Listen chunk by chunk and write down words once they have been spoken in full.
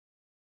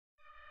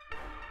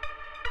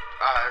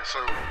Alright, so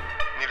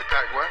need to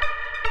pack what?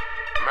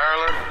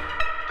 Maryland,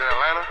 then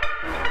Atlanta.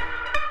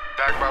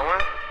 Back by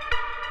when?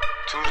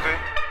 Tuesday?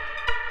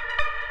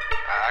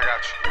 I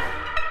got you.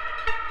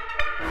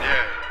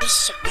 Yeah.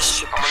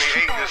 I'm gonna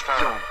need 8 this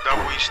time.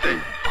 Double each state.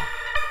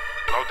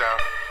 No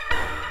doubt.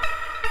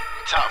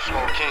 Top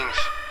floor kings.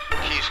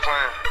 Keys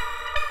clan.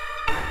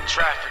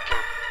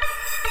 Trafficking.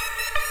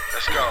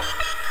 Let's go.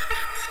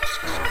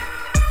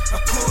 A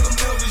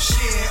 $250,000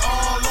 shit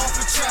all off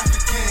of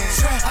trafficking.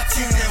 I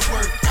take that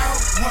work out,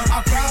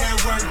 I bring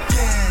that work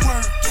in.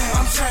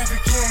 I'm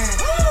trafficking,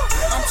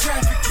 I'm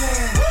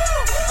trafficking,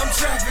 I'm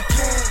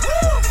trafficking,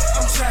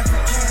 I'm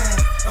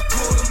trafficking. A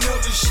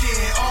 $250,000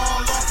 shit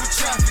all off of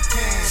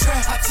trafficking.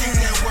 I take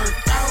that work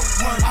out,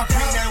 I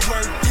bring that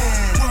work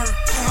in.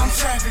 I'm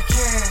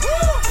trafficking,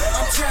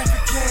 I'm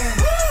trafficking,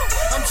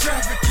 I'm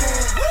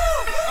trafficking,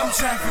 I'm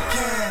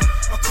trafficking.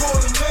 A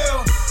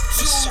 $250,000,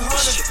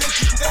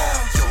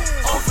 250,000.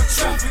 Off of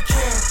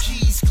trafficking,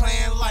 Keys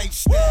clan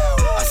lifestyle.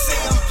 I say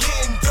I'm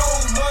getting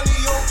dough, money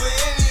over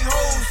any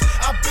hoes.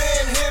 I've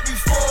been here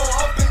before,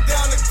 up and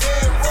down the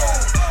damn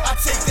road. I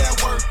take that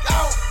work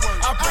out,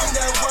 I bring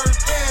that work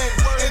in.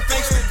 And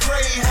thanks to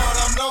Greyhound,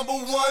 I'm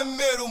 #1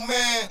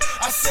 middleman.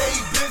 I say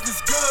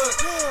business good,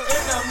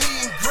 and I'm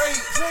eating great.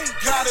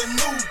 Got a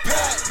new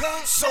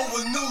pack, so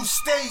a new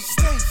state.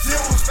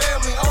 Deal with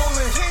family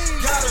only,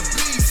 gotta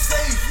be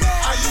safe.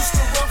 I used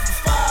to run for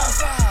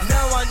 5,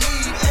 now I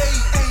need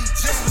 8.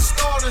 Just for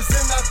starters,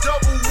 and I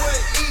double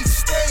with each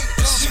state.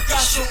 You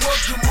got some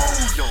work to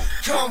move,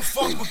 come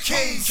fuck with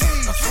K's.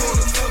 I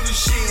 $250,000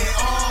 shit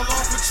all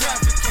off of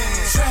trafficking.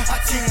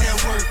 I take that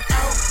work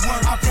out,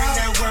 I bring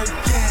that work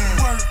in.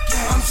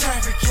 I'm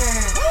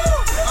trafficking,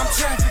 I'm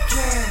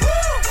trafficking,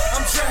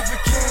 I'm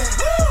trafficking,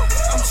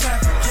 I'm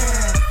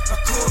trafficking. I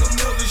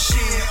 $250,000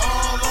 shit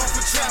all off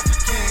of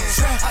trafficking.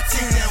 I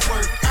take that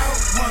work out,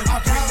 I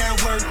bring that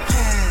work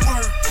in.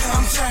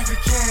 I'm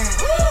trafficking,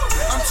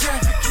 I'm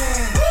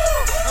trafficking,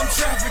 I'm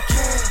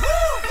trafficking,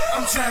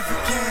 I'm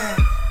trafficking,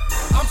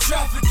 I'm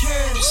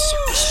trafficking,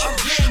 I'm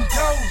getting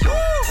dope,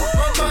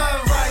 my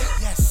mind right,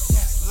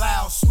 yes,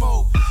 loud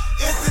smoke.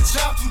 If the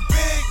job too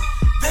big,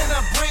 then I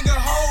bring a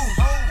hoe.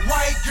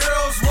 White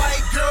girls,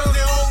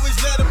 they always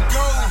let them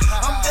go.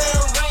 I'm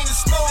there, rain and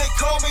snow, they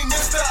call me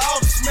Mr.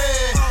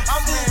 Upsman.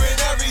 I'm moving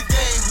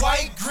everything,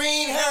 white,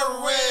 green,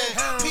 heroin,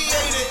 PA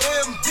to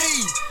MD,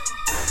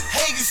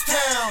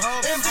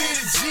 Hagerstown, MD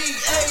to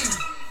GA,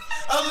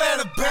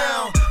 Atlanta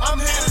bound. I'm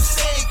here to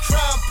say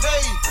crime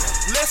paid.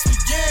 Let's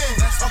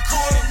begin. A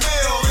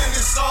 $250,000 and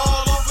it's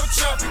all off of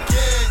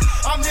trafficking.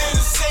 I'm here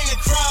to say a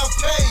crime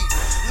paid.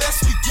 Let's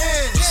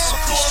begin. A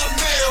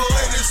 $250,000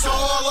 and it's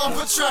all off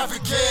of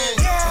trafficking.